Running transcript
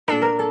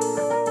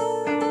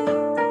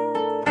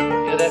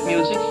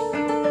music.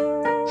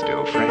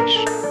 Still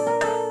fresh.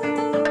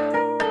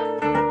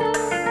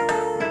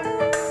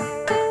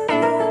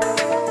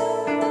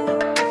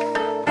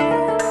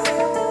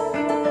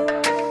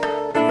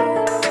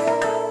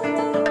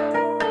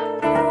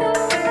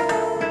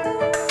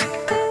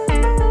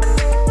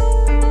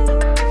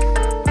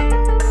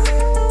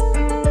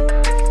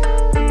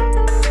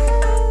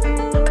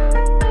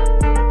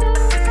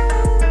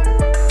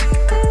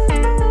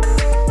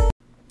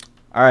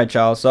 All right,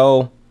 y'all.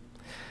 So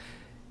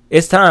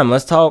it's time.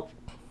 Let's talk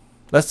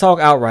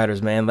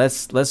Outriders, man.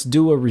 Let's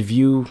do a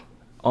review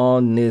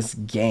on this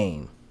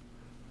game.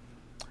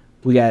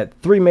 We got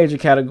 3 major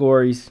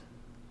categories.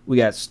 We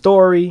got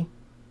story,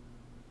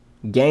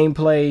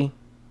 gameplay,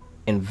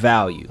 and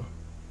value.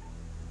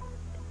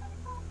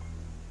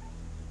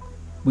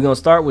 We're gonna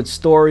start with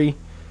story,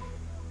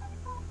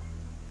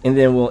 and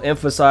then we'll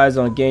emphasize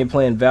on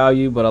gameplay and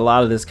value, but a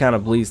lot of this kind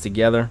of bleeds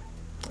together,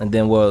 and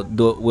then we'll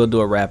do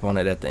a wrap on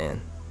it at the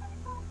end.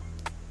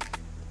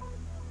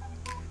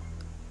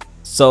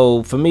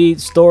 So for me,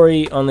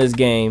 story on this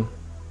game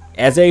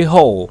as a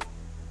whole,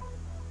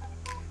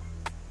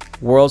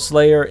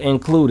 Worldslayer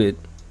included,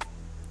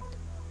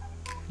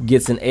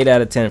 gets an 8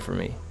 out of 10 for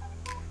me.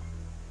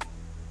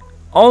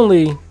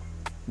 Only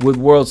with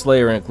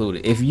Worldslayer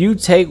included. If you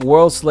take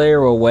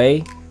Worldslayer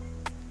away,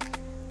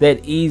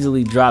 that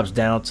easily drops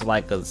down to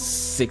like a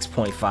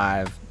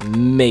 6.5,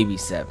 maybe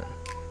 7.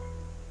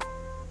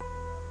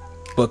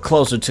 But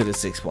closer to the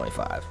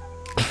 6.5.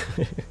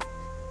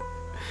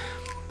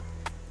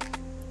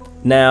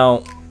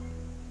 Now,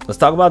 let's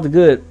talk about the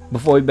good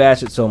before we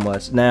bash it so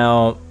much.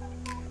 Now,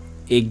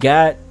 it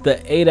got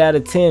the 8 out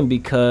of 10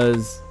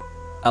 because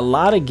a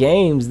lot of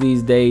games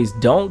these days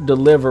don't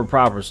deliver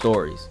proper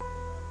stories.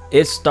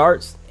 It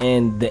starts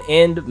and the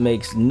end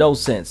makes no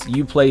sense.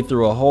 You play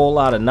through a whole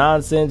lot of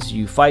nonsense,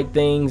 you fight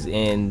things,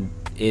 and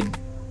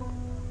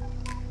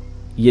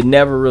you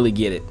never really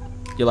get it.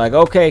 You're like,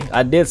 okay,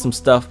 I did some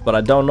stuff, but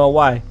I don't know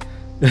why.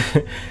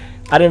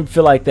 I didn't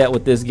feel like that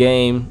with this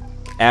game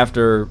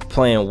after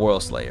playing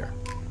Worldslayer.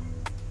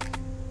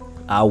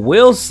 I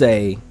will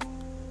say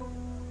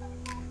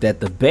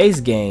that the base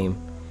game,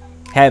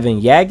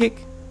 having Yagic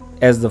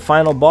as the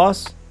final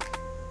boss,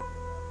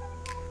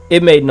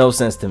 it made no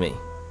sense to me.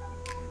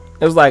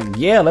 It was like,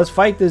 yeah, let's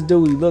fight this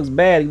dude. He looks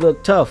bad. He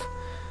looked tough.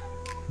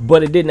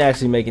 But it didn't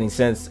actually make any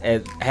sense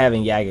as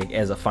having Yagic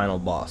as a final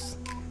boss.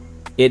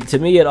 To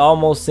me, it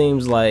almost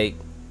seems like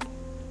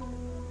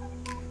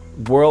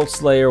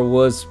Worldslayer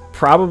was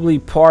probably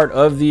part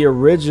of the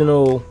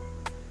original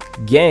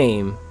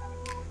game,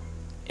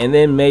 and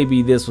then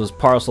maybe this was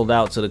parceled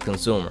out to the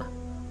consumer.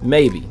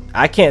 Maybe.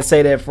 I can't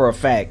say that for a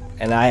fact,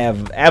 and I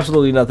have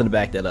absolutely nothing to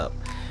back that up.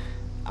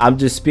 I'm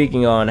just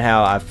speaking on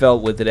how I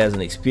felt with it as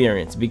an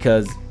experience,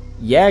 because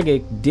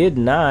Yagic did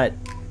not,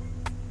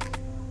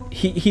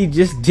 he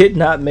just did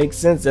not make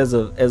sense as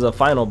a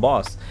final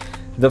boss.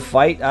 The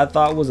fight I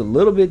thought was a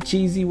little bit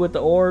cheesy with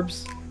the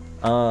orbs,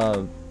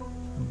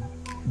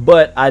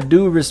 but I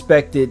do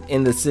respect it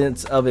in the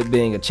sense of it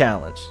being a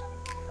challenge.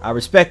 I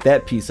respect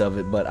that piece of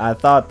it, but I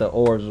thought the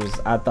orbs was,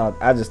 I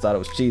just thought it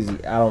was cheesy.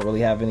 I don't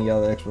really have any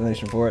other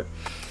explanation for it.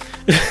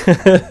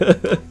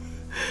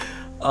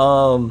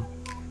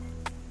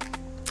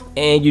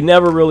 And you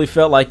never really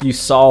felt like you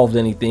solved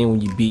anything when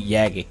you beat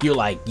Yagic. You're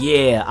like,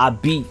 yeah, I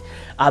beat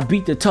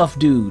the tough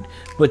dude,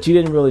 but you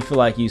didn't really feel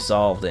like you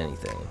solved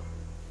anything.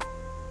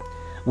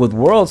 With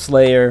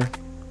Worldslayer,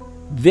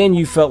 then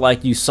you felt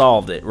like you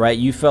solved it, right?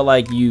 You felt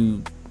like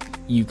you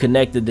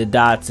connected the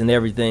dots and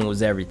everything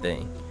was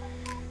everything.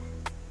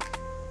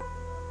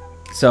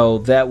 So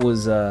that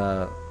was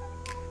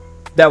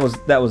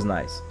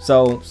nice.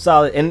 So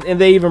solid, and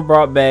they even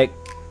brought back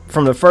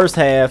from the first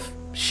half.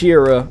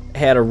 Shira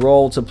had a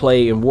role to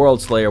play in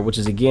Worldslayer, which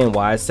is again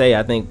why I say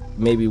I think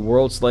maybe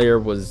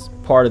Worldslayer was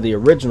part of the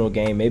original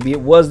game. Maybe it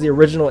was the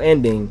original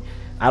ending.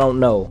 I don't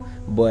know,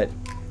 but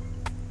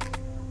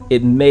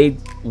it made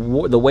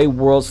the way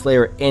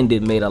Worldslayer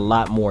ended made a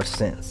lot more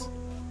sense.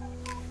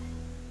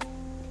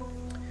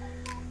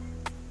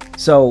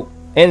 So,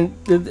 and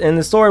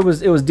the story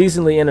was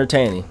decently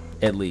entertaining,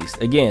 at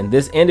least. Again,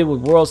 this ended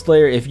with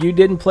Worldslayer. If you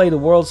didn't play the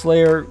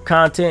Worldslayer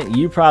content,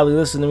 you probably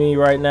listen to me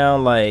right now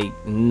like,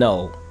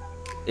 no,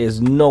 it's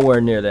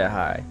nowhere near that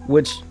high,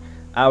 which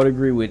I would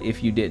agree with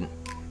if you didn't.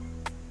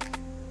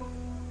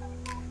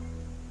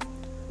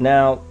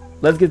 Now,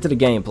 let's get to the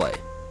gameplay.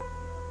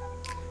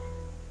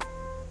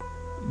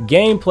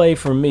 Gameplay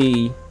for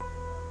me,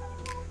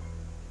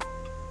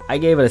 I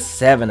gave it a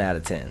 7 out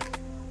of 10.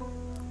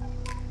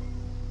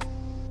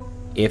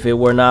 If it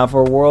were not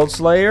for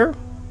Worldslayer,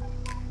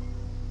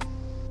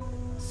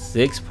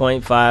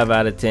 6.5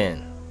 out of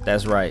 10.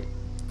 That's right.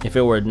 If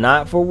it were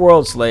not for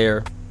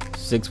Worldslayer,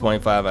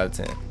 6.5 out of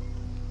 10.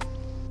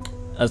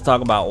 Let's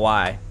talk about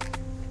why.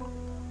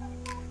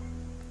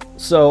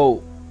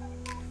 So,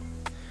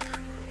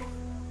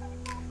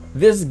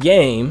 this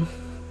game,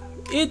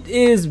 it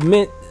is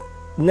meant.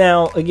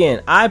 Now,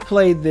 again, I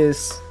played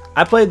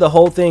the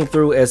whole thing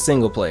through as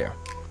single player.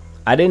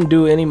 I didn't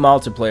do any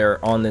multiplayer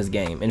on this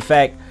game. In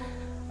fact,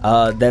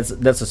 That's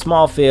a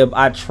small fib.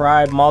 I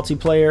tried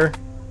multiplayer,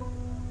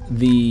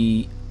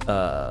 the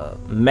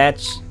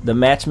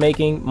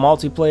matchmaking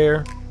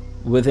multiplayer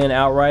within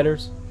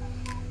Outriders,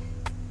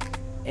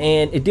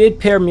 and it did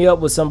pair me up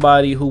with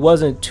somebody who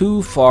wasn't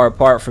too far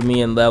apart from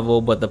me in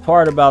level, but the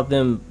part about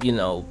them, you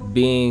know,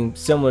 being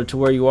similar to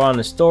where you are in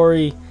the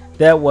story,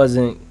 that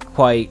wasn't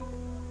quite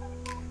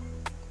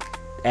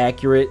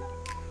accurate.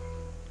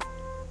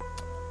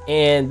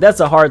 And that's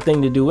a hard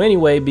thing to do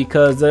anyway,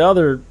 because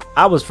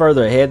I was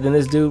further ahead than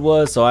this dude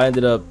was, so I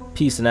ended up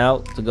peacing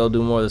out to go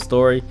do more of the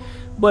story.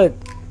 But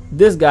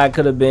this guy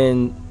could have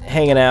been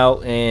hanging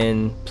out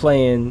and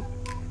playing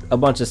a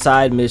bunch of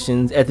side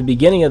missions. At the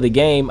beginning of the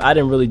game, I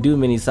didn't really do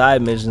many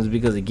side missions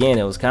because, again,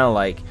 it was kind of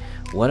like,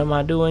 what am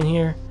I doing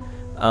here?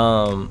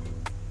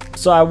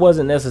 So I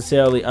wasn't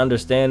necessarily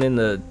understanding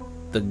the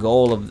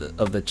goal of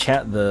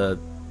the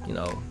you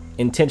know,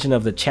 intention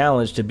of the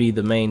challenge to be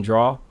the main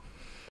draw.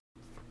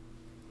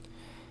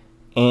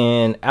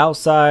 And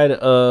outside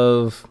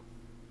of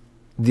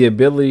the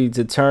ability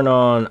to turn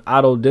on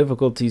auto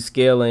difficulty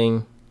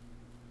scaling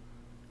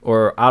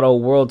or auto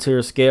world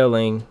tier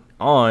scaling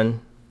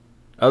on,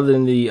 other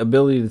than the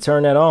ability to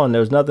turn that on,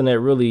 there's nothing that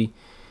really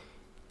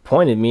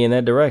pointed me in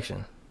that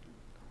direction.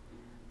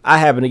 I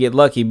happened to get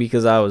lucky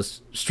because I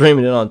was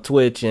streaming it on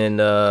Twitch, and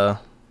a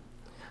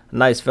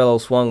nice fellow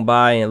swung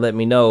by and let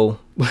me know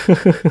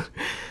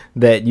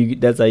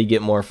that's how you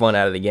get more fun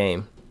out of the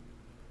game.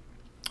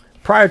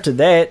 Prior to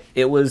that,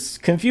 it was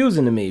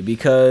confusing to me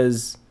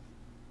because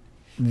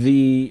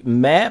the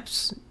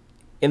maps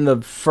in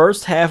the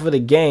first half of the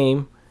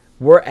game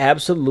were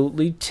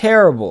absolutely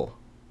terrible,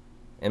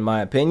 in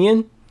my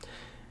opinion.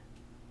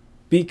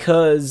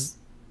 Because,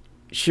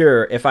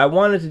 sure, if I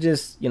wanted to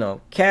just, you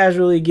know,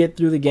 casually get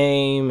through the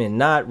game and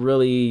not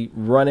really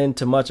run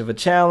into much of a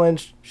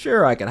challenge,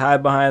 sure, I could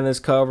hide behind this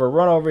cover,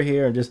 run over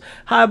here and just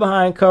hide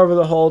behind cover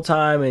the whole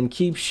time and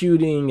keep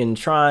shooting and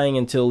trying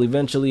until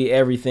eventually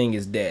everything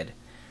is dead.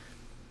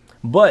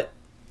 But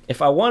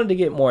if I wanted to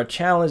get more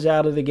challenge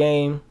out of the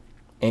game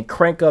and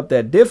crank up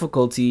that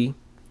difficulty,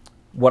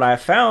 what I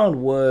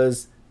found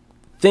was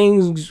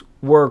things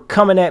were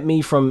coming at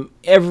me from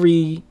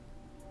every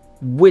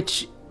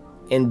which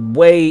and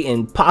way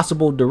and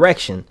possible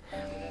direction,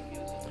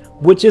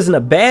 which isn't a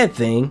bad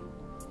thing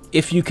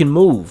if you can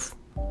move.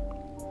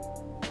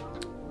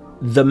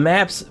 The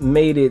maps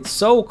made it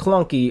so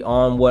clunky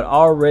on what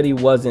already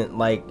wasn't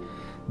like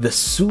the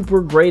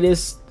super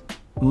greatest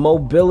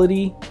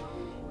mobility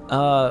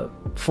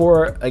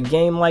for a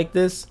game like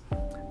this.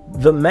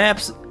 The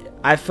maps,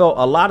 I felt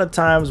a lot of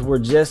times, were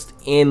just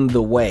in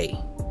the way.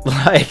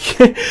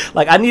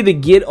 Like I need to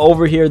get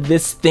over here,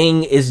 this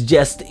thing is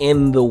just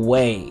in the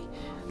way.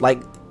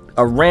 Like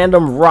a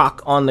random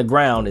rock on the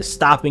ground is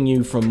stopping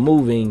you from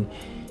moving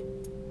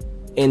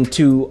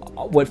into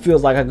what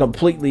feels like a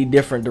completely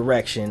different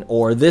direction,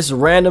 or this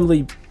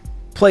randomly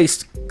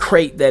placed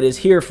crate that is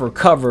here for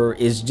cover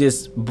is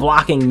just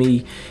blocking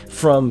me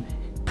from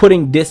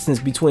putting distance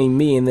between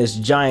me and this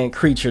giant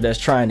creature that's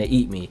trying to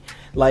eat me.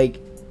 Like,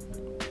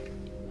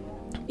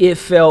 it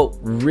felt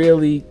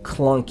really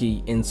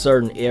clunky in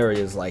certain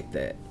areas like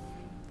that.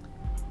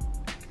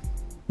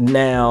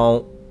 Now,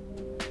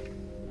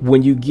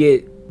 when you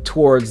get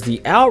towards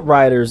the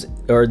Outriders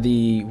or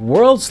the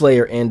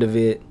Worldslayer end of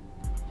it,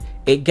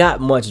 it got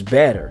much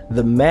better.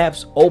 The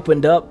maps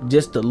opened up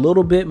just a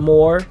little bit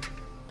more.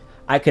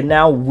 I could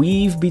now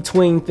weave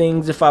between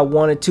things if I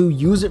wanted to,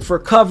 use it for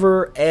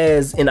cover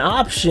as an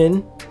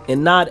option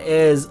and not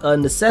as a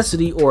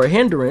necessity or a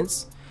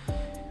hindrance.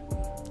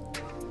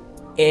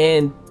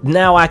 And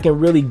now I can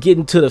really get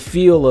into the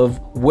feel of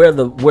where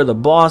the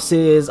boss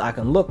is. I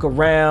can look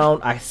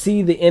around. I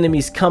see the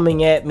enemies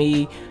coming at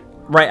me.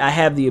 Right, I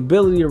have the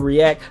ability to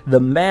react. The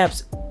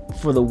maps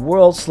for the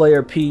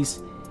Worldslayer piece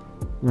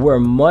were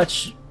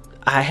much.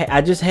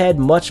 I just had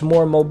much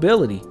more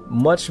mobility,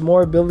 much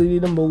more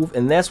ability to move,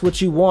 and that's what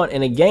you want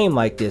in a game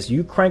like this.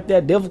 You crank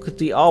that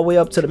difficulty all the way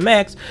up to the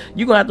max,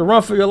 you're gonna have to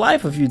run for your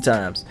life a few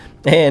times,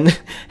 and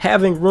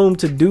having room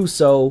to do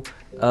so,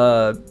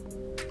 I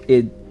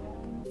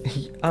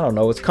don't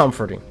know, it's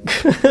comforting.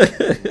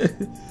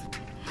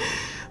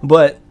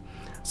 But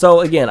so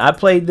again, I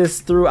played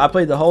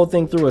the whole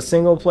thing through a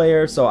single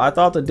player, so I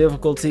thought the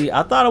difficulty,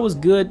 I thought it was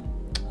good.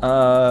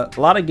 A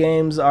lot of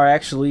games are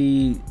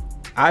actually,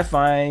 I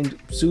find,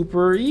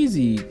 super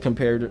easy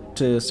compared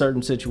to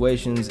certain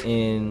situations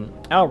in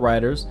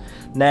Outriders.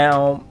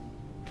 Now,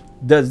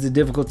 does the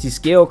difficulty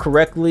scale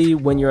correctly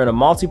when you're in a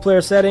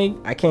multiplayer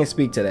setting? I can't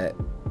speak to that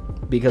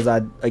because I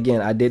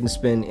didn't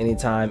spend any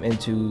time with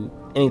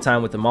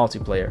the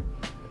multiplayer.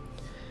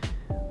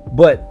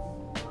 But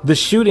the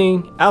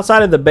shooting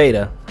outside of the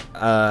beta,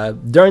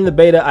 during the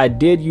beta, I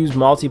did use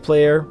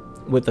multiplayer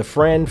with a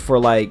friend for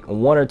like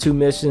 1 or 2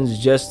 missions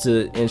just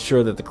to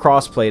ensure that the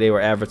crossplay they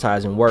were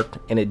advertising worked,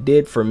 and it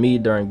did for me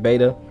during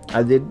beta.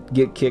 I did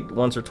get kicked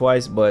once or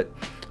twice, but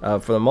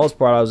for the most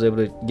part I was able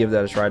to give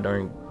that a try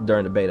during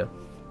the beta.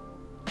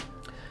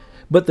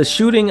 But the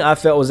shooting I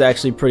felt was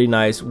actually pretty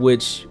nice,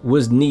 which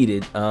was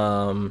needed.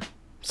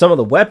 Some of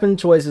the weapon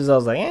choices, I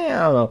was like, I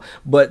don't know.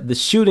 But the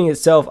shooting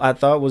itself, I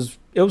thought was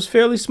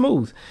fairly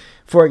smooth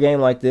for a game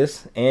like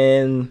this.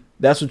 And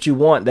that's what you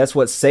want. That's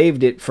what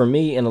saved it for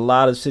me in a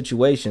lot of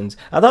situations.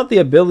 I thought the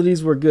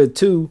abilities were good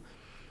too.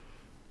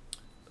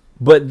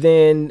 But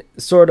then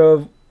sort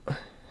of,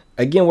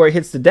 again, where it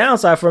hits the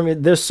downside for me,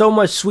 there's so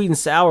much sweet and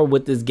sour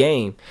with this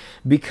game,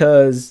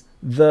 because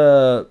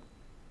the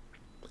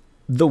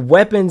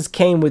weapons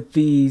came with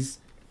these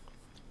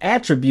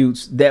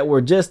attributes that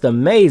were just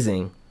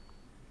amazing,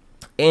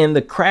 and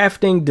the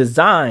crafting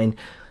design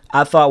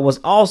I thought was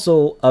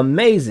also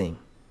amazing,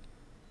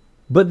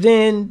 but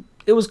then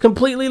it was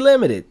completely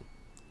limited.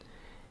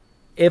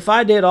 If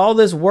I did all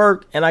this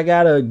work and I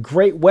got a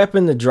great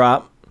weapon to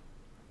drop,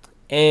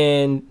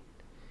 and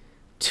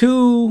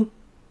 2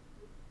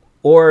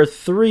 or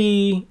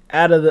 3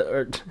 out of the,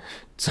 or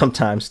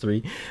sometimes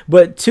 3,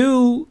 but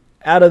 2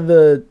 out of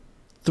the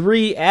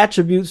 3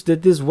 attributes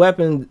that this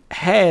weapon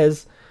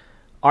has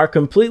are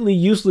completely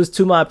useless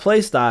to my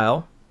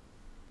playstyle,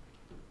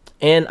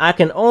 and I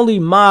can only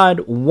mod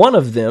one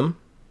of them,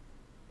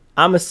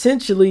 I'm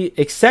essentially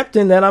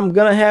accepting that I'm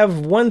gonna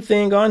have one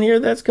thing on here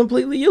that's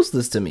completely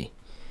useless to me.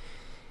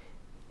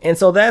 And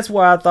so that's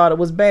why I thought it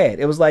was bad.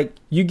 It was like,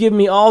 you give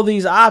me all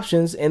these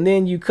options and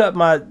then you cut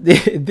my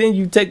then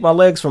you take my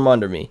legs from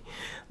under me.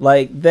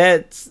 Like,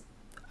 that's,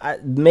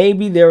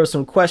 maybe there was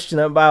some question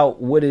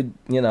about would it,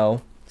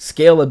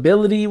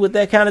 scalability with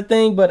that kind of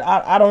thing, but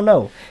I don't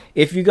know.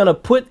 If you're gonna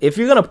put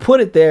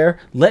it there,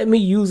 let me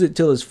use it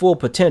till its full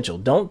potential.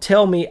 Don't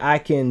tell me I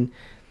can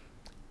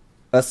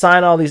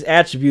assign all these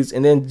attributes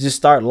and then just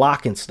start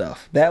locking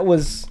stuff. That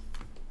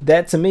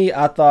to me,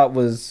 I thought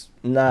was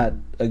not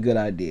a good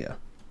idea.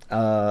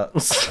 Sorry,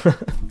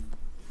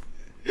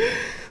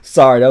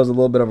 that was a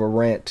little bit of a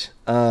rant.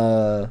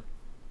 But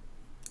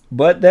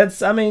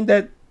that's, I mean,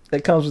 that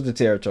comes with the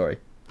territory.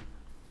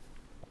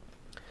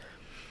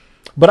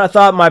 But I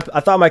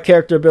thought my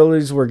character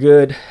abilities were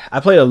good. I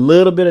played a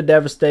little bit of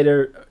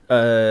Devastator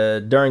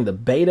during the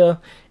beta,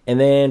 and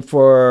then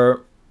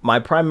for my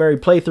primary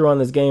playthrough on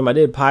this game, I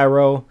did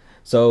Pyro.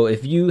 So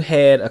if you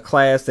had a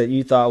class that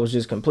you thought was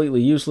just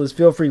completely useless,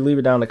 feel free to leave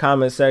it down in the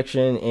comment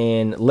section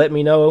and let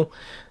me know,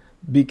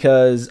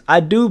 because I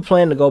do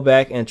plan to go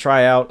back and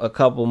try out a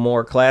couple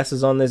more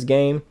classes on this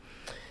game.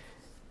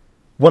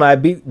 When I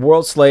beat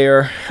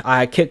Worldslayer,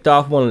 I kicked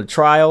off one of the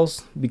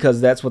trials,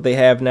 because that's what they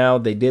have now.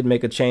 They did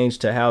make a change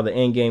to how the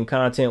in-game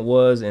content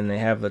was, and they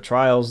have the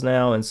trials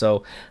now. And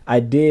so I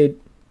did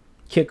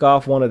kick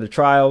off one of the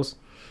trials.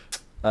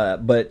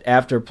 But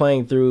after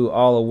playing through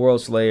all of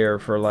Worldslayer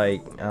for,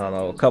 like, I don't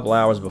know, a couple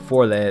hours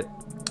before that,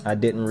 I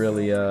didn't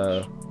really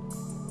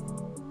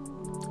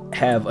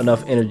have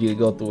enough energy to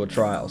go through a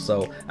trial.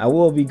 So I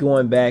will be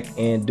going back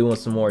and doing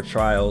some more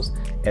trials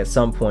at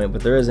some point,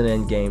 but there is an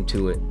end game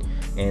to it.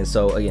 And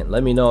so again,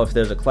 let me know if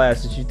there's a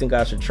class that you think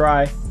I should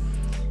try,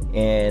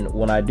 and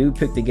when I do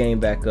pick the game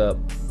back up,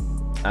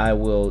 I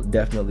will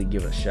definitely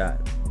give it a shot.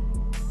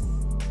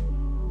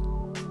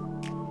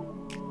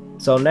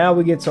 So now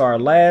we get to our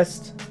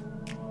last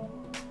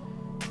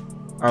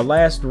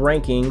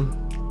ranking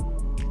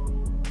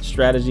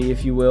strategy,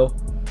 if you will,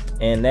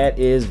 and that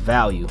is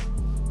value.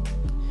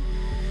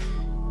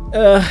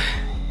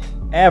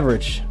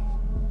 Average.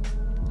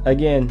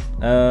 Again,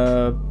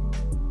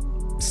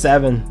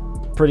 7.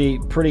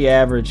 Pretty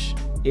average.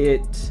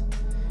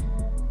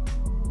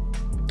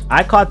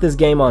 I caught this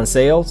game on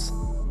sales,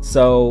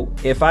 so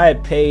if I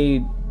had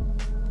paid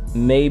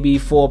maybe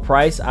full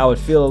price, I would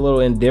feel a little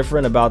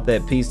indifferent about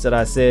that piece that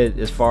I said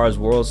as far as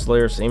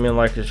Worldslayer seeming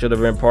like it should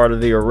have been part of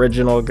the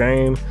original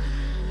game.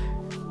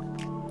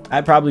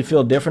 I'd probably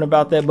feel different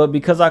about that, but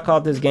because I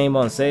caught this game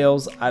on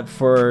sales,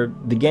 for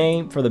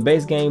the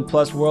base game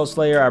plus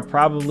Worldslayer, I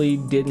probably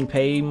didn't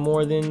pay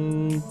more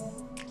than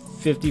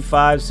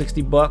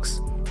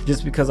 $55-60,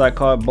 just because I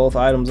caught both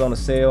items on a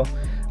sale.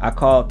 I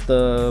caught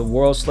the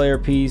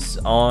Worldslayer piece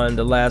on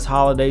the last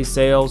holiday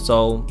sale,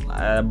 so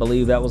I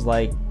believe that was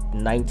like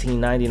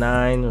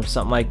 $19.99 or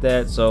something like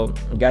that. So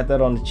I got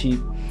that on the cheap,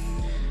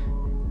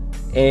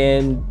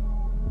 and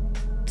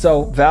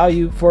so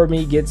value for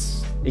me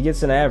gets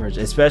an average.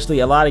 Especially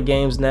a lot of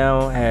games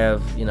now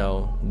have,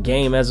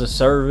 game as a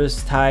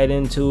service tied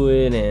into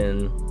it,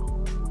 and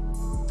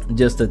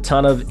just a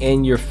ton of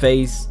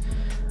in-your-face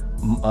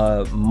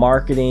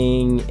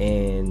marketing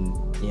and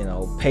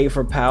pay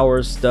for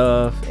power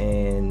stuff,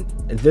 and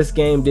this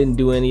game didn't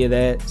do any of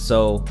that.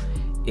 So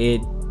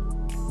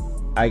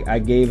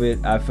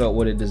I felt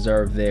what it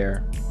deserved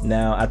there.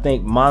 Now I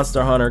think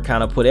Monster Hunter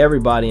kind of put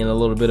everybody in a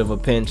little bit of a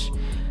pinch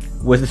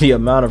with the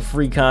amount of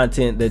free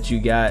content that you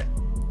got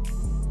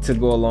to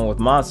go along with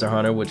Monster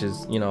Hunter, which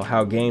is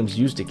how games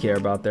used to care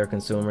about their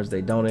consumers.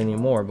 They don't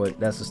anymore, but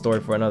that's a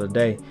story for another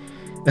day.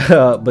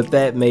 But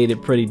that made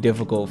it pretty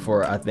difficult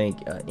for, I think,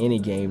 any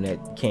game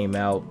that came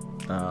out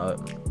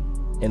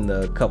in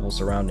the couple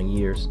surrounding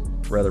years,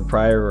 whether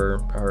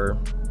prior or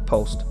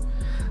post.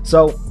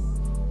 So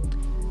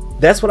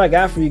that's what I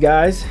got for you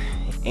guys,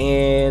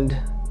 and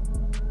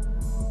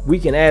we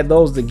can add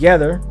those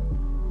together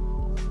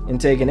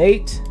and take an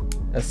 8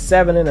 a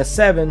 7 and a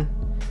 7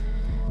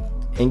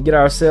 and get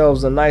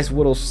ourselves a nice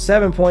little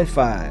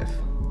 7.5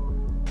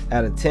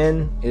 out of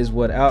 10 is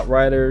what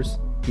Outriders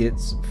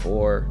gets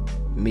for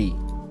me.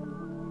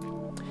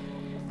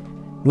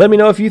 Let me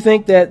know if you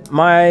think that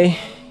my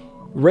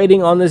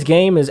rating on this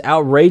game is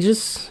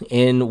outrageous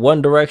in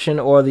one direction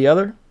or the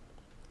other.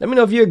 Let me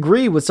know if you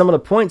agree with some of the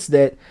points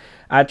that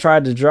I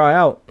tried to draw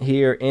out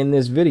here in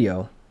this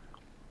video.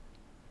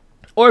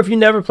 Or if you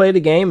never played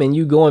the game and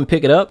you go and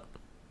pick it up,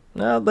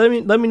 let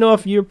me know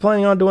if you're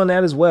planning on doing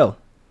that as well.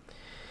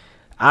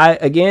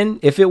 Again,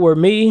 if it were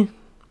me,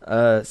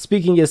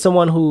 speaking as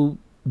someone who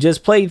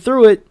just played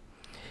through it,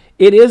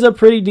 it is a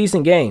pretty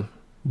decent game.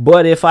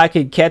 But if I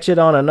could catch it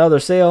on another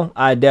sale,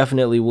 I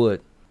definitely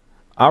would.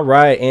 All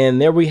right,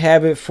 and there we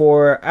have it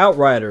for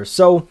Outriders.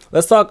 So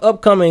let's talk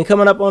upcoming.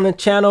 Coming up on the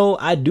channel,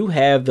 I do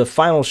have the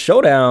final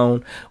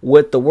showdown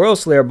with the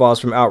Worldslayer boss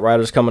from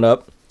Outriders coming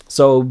up.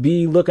 So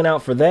be looking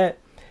out for that.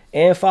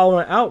 And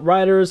following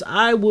Outriders,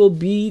 I will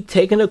be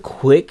taking a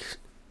quick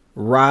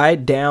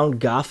ride down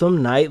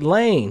Gotham Knight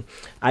Lane.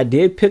 I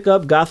did pick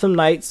up Gotham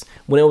Knights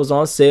when it was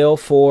on sale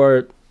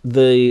for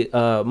the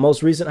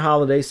most recent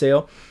holiday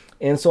sale.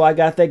 And so I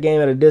got that game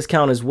at a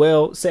discount as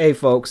well. So, hey,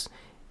 folks,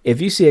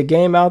 if you see a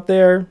game out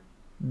there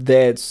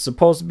that's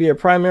supposed to be a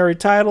primary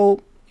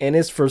title and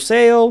it's for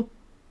sale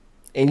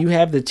and you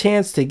have the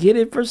chance to get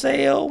it for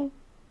sale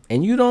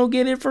and you don't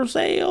get it for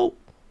sale,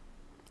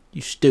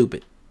 you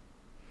stupid.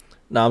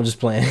 No, I'm just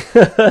playing.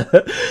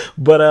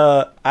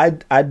 But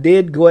I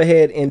did go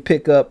ahead and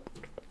pick up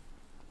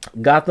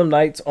Gotham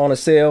Knights on a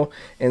sale,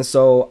 and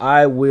so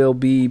I will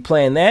be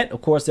playing that.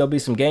 Of course, there'll be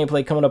some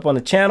gameplay coming up on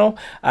the channel.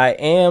 I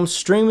am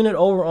streaming it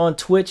over on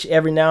Twitch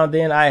every now and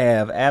then. I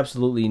have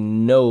absolutely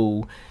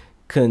no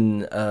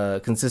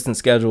consistent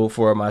schedule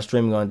for my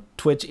streaming on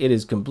Twitch. It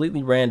is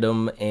completely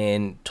random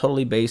and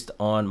totally based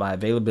on my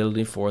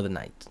availability for the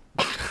night.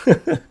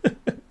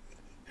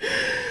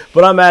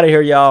 But I'm out of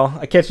here, y'all.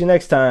 I'll catch you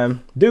next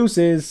time.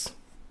 Deuces.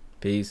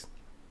 Peace.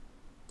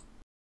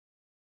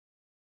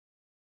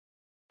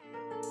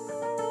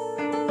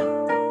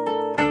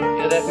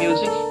 Hear that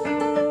music?